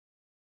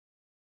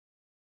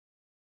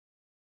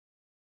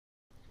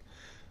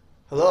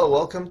Hello,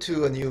 welcome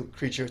to a new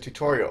creature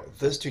tutorial.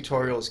 This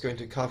tutorial is going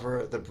to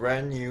cover the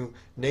brand new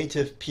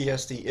native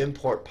PSD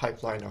import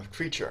pipeline of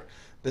creature.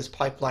 This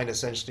pipeline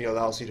essentially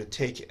allows you to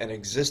take an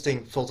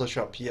existing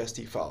Photoshop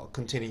PSD file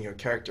containing your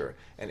character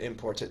and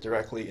import it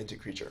directly into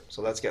creature.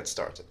 So let's get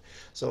started.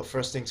 So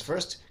first things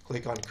first,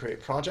 click on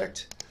create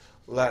project.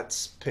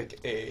 Let's pick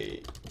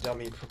a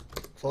dummy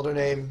folder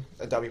name,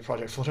 a dummy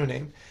project folder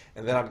name,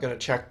 and then I'm going to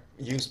check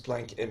use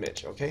blank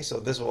image. Okay, so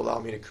this will allow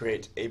me to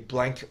create a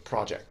blank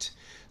project.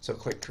 So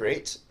click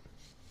create.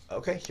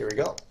 Okay, here we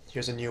go.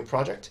 Here's a new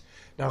project.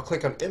 Now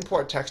click on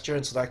import texture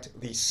and select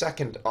the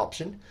second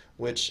option,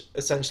 which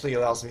essentially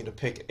allows me to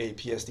pick a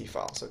PSD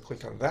file. So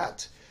click on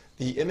that.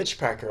 The image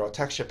packer or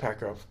texture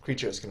packer of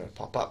creature is going to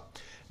pop up.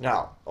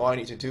 Now, all I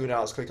need to do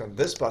now is click on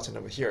this button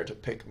over here to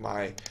pick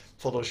my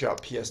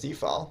Photoshop PSD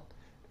file,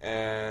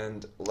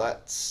 and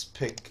let's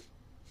pick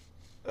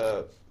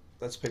a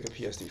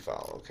PSD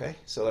file. Okay,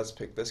 so let's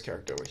pick this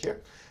character over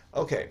here.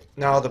 Okay,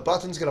 now the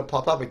button's going to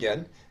pop up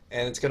again,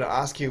 and it's going to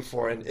ask you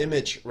for an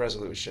image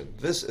resolution.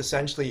 This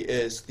essentially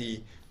is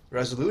the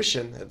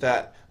resolution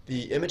that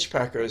the image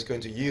packer is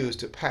going to use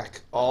to pack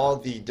all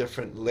the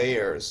different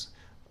layers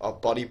of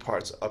body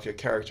parts of your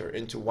character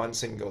into one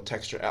single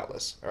texture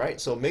atlas. Alright,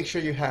 so make sure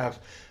you have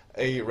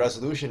a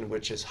resolution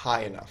which is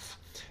high enough.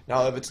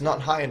 Now if it's not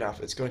high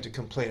enough, it's going to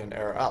complain an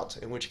error out,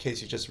 in which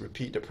case you just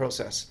repeat the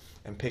process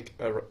and pick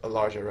a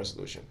larger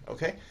resolution.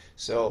 Okay,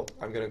 so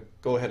I'm going to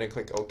go ahead and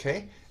click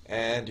OK,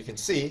 and you can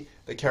see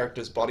the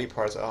character's body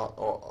parts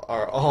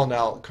are all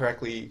now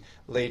correctly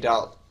laid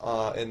out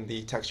in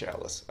the texture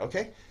atlas.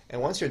 Okay,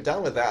 and once you're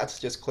done with that,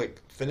 just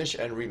click finish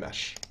and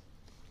remesh.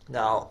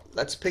 Now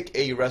let's pick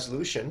a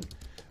resolution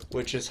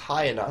which is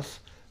high enough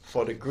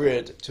for the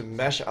grid to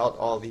mesh out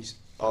all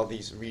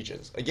these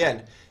regions.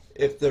 Again,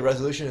 if the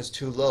resolution is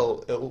too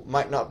low, it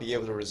might not be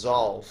able to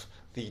resolve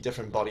the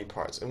different body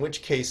parts, in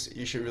which case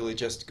you should really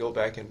just go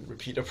back and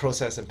repeat the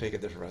process and pick a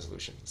different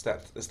resolution. It's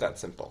that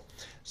simple.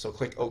 So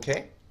click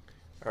OK.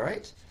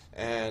 Alright,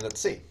 and let's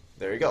see.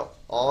 There you go.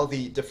 All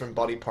the different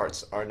body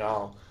parts are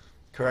now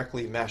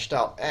correctly meshed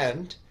out,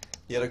 and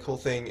the other cool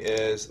thing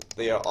is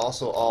they are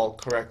also all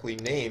correctly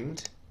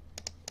named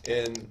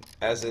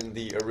as in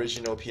the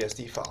original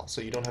PSD file.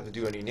 So you don't have to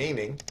do any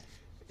naming.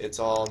 It's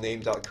all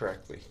named out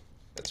correctly.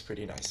 That's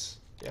pretty nice.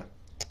 Yeah.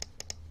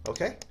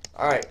 Okay.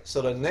 Alright,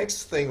 so the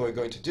next thing we're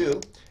going to do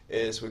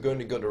is we're going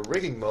to go to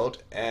rigging mode,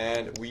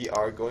 and we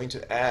are going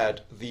to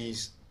add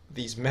these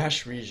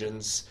mesh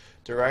regions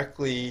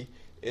directly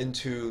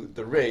into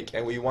the rig,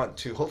 and we want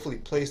to hopefully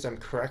place them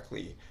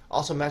correctly,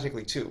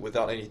 automatically too,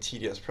 without any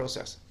tedious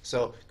process.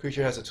 So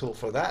Creature has a tool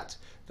for that.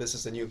 This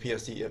is the new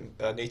PSD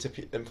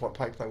native import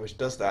pipeline which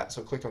does that.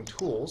 So click on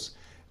Tools,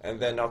 and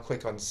then now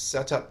click on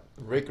Setup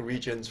Rig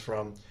Regions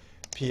from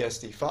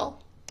PSD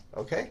File.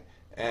 Okay,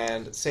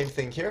 and same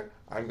thing here.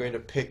 I'm going to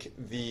pick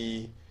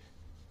the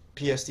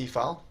PSD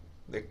file,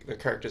 the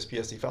character's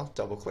PSD file,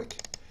 double click,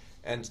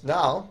 and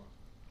now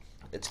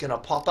it's going to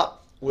pop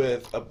up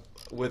with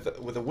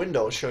a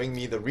window showing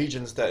me the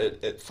regions that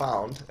it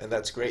found, and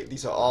that's great.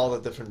 These are all the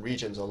different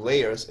regions or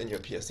layers in your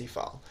PSD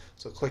file.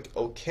 So click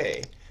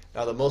OK.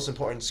 Now the most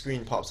important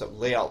screen pops up,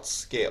 Layout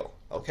Scale.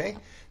 Okay,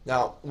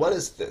 now what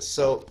is this?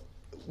 So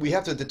we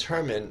have to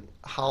determine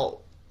how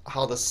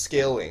the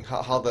scaling,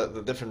 how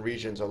the different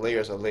regions or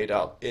layers are laid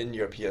out in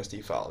your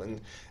PSD file,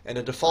 and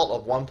the default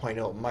of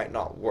 1.0 might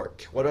not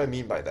work. What do I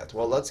mean by that?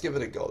 Well, let's give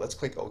it a go. Let's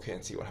click OK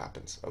and see what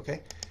happens.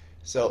 Okay,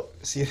 so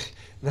see,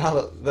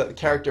 now the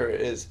character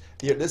is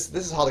this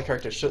is how the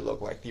character should look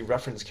like, the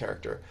reference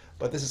character,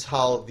 but this is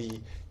how the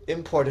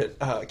imported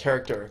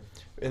character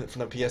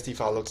from the PSD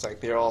file looks like.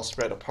 They're all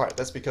spread apart.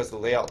 That's because the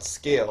layout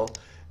scale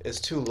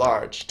is too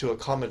large to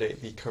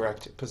accommodate the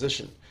correct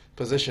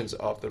positions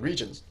of the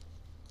regions.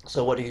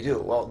 So what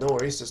do? Well, no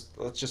worries,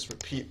 let's just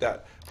repeat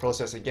that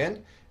process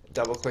again.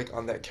 Double click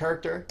on that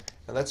character,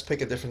 and let's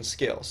pick a different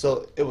scale.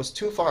 So it was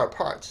too far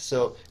apart,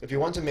 so if you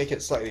want to make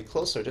it slightly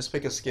closer, just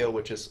pick a scale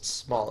which is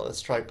smaller. Let's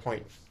try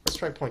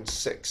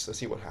 0.6. Let's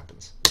see what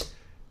happens.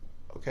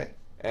 Okay,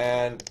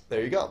 and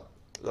there you go.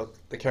 Look,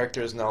 the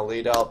character is now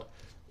laid out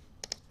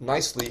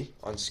nicely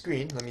on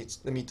screen.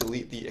 Let me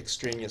delete the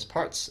extraneous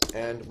parts,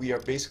 and we are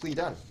basically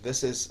done.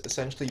 This is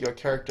essentially your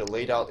character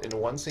laid out in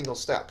one single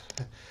step.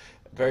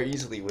 Very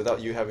easily, without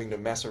you having to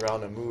mess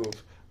around and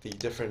move the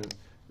different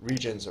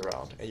regions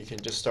around, and you can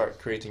just start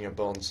creating your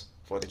bones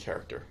for the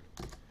character.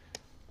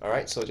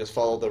 Alright, so just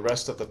follow the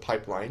rest of the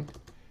pipeline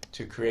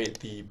to create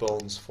the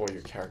bones for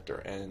your character,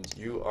 and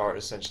you are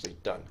essentially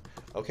done.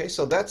 Okay,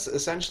 so that's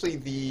essentially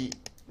the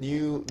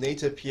new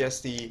native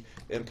PSD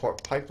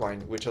import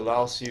pipeline, which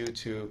allows you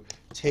to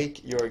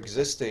take your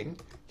existing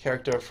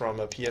character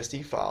from a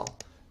PSD file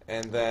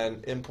and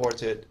then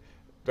import it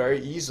very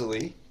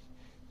easily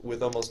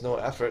with almost no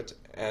effort,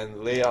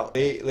 and lay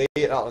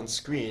it out on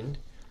screen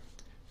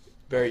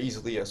very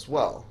easily as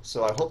well.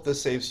 So I hope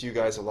this saves you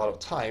guys a lot of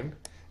time,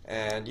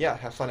 and yeah,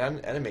 have fun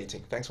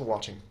animating. Thanks for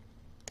watching.